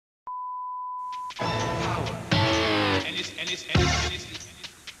Power. And it's power.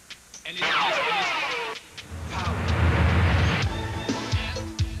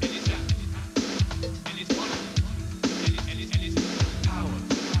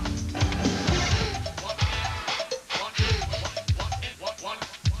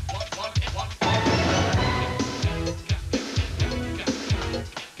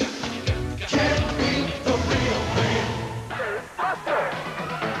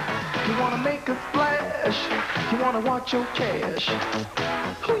 Make a splash, you wanna watch your cash.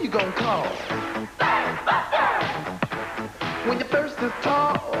 Who you gonna call? When your thirst is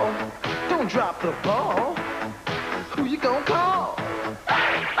tall, don't drop the ball. Who you gonna call?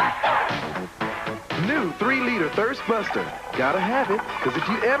 New 3-liter Thirst Buster. Gotta have it, cause if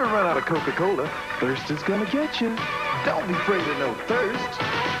you ever run out of Coca Cola, thirst is gonna get you. Don't be afraid of no thirst.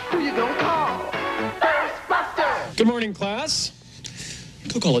 Who you gonna call? Thirst Buster! Good morning, class.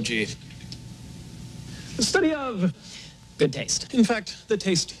 Cocology. The study of good taste. In fact, the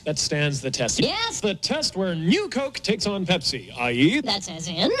taste that stands the test. Yes. The test where new Coke takes on Pepsi, i.e. That's as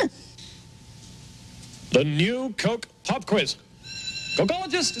in? The new Coke Pop Quiz.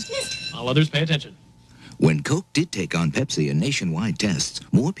 Cocologist dismissed. All others pay attention. When Coke did take on Pepsi in nationwide tests,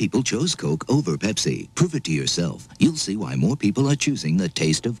 more people chose Coke over Pepsi. Prove it to yourself. You'll see why more people are choosing the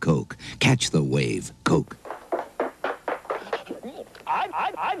taste of Coke. Catch the wave. Coke.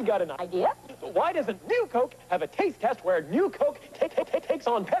 I've got an idea. Why doesn't new Coke have a taste test where new Coke takes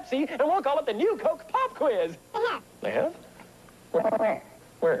on Pepsi, and we'll call it the new Coke Pop Quiz? They have?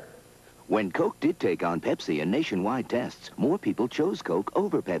 Where? When Coke did take on Pepsi in nationwide tests, more people chose Coke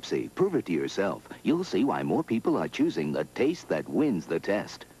over Pepsi. Prove it to yourself. You'll see why more people are choosing the taste that wins the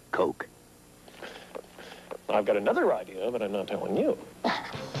test. Coke. I've got another idea, but I'm not telling you.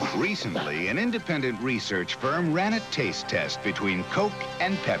 Recently, an independent research firm ran a taste test between Coke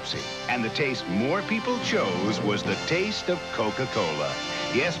and Pepsi. And the taste more people chose was the taste of Coca-Cola.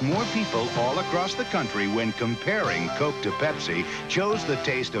 Yes, more people all across the country, when comparing Coke to Pepsi, chose the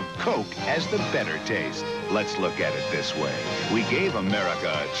taste of Coke as the better taste. Let's look at it this way. We gave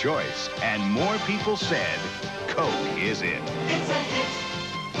America a choice, and more people said Coke is it. It's a hit.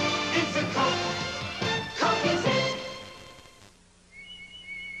 It's a Coke. Coke is it.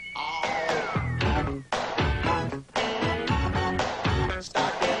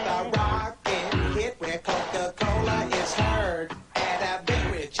 Start with a rockin' hit where Coca Cola is heard. Add a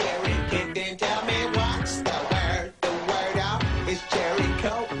berry cherry kick, then tell me what's the word. The word out is cherry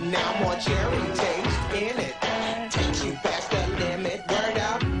Coke. Now more cherry taste in it. Takes you past the limit. Word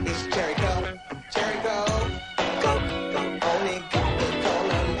out is cherry Coke. Cherry Coke. Coke. Only Coca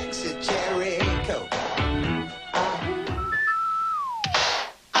Cola makes it cherry Coke.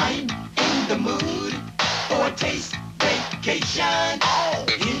 I'm in the mood for a taste vacation.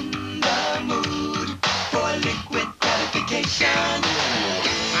 In the mood for liquid gratification.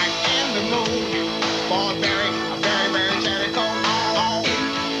 I'm in the mood for a very cherry Coke. In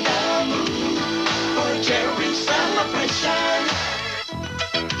the mood for a cherry celebration.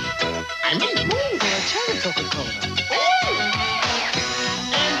 I'm in the mood for a cherry Coca-Cola.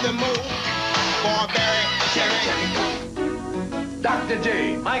 In the mood for a very cherry Coke. Dr.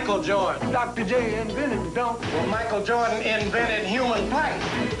 J, Michael Jordan. Dr. J invented the donkey. Well, Michael Jordan invented human pipe.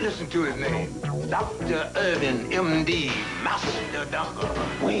 Listen to his name. Dr. Irvin, M.D., Master Dunker.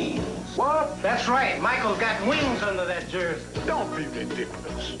 Wings. What? That's right. Michael's got wings under that jersey. Don't be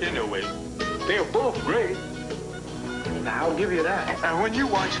ridiculous. Anyway, they're both great. Now, I'll give you that. And when you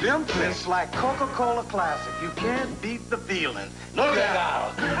watch them play, it's like Coca-Cola Classic. You can't beat the feeling. Look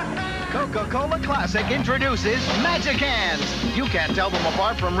out. Coca Cola Classic introduces Magic Cans. You can't tell them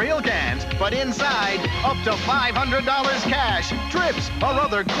apart from real cans, but inside, up to $500 cash, trips, or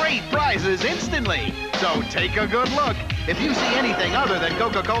other great prizes instantly. So take a good look. If you see anything other than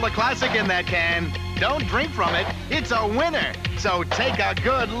Coca Cola Classic in that can, don't drink from it. It's a winner. So take a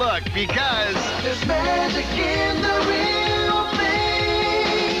good look, because There's magic in the real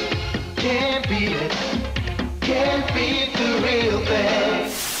thing. Can't beat it. Can't beat the real thing.